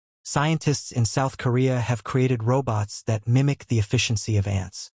Scientists in South Korea have created robots that mimic the efficiency of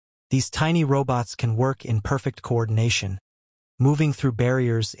ants. These tiny robots can work in perfect coordination, moving through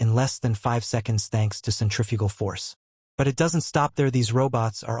barriers in less than 5 seconds thanks to centrifugal force. But it doesn't stop there. These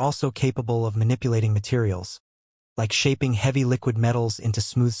robots are also capable of manipulating materials, like shaping heavy liquid metals into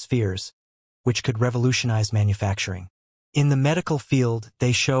smooth spheres, which could revolutionize manufacturing. In the medical field,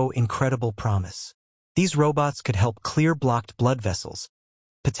 they show incredible promise. These robots could help clear blocked blood vessels,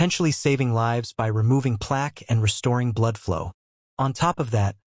 potentially saving lives by removing plaque and restoring blood flow. On top of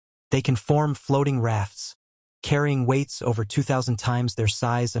that, they can form floating rafts, carrying weights over 2,000 times their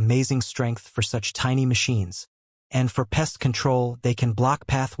size, amazing strength for such tiny machines. And for pest control, they can block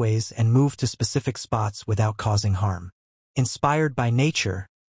pathways and move to specific spots without causing harm. Inspired by nature,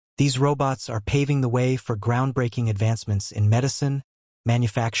 these robots are paving the way for groundbreaking advancements in medicine,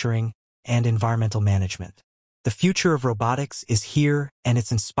 manufacturing, and environmental management. The future of robotics is here, and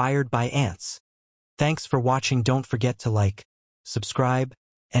it's inspired by ants. Thanks for watching. Don't forget to like, subscribe,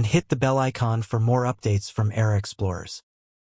 and hit the bell icon for more updates from Era Explorers.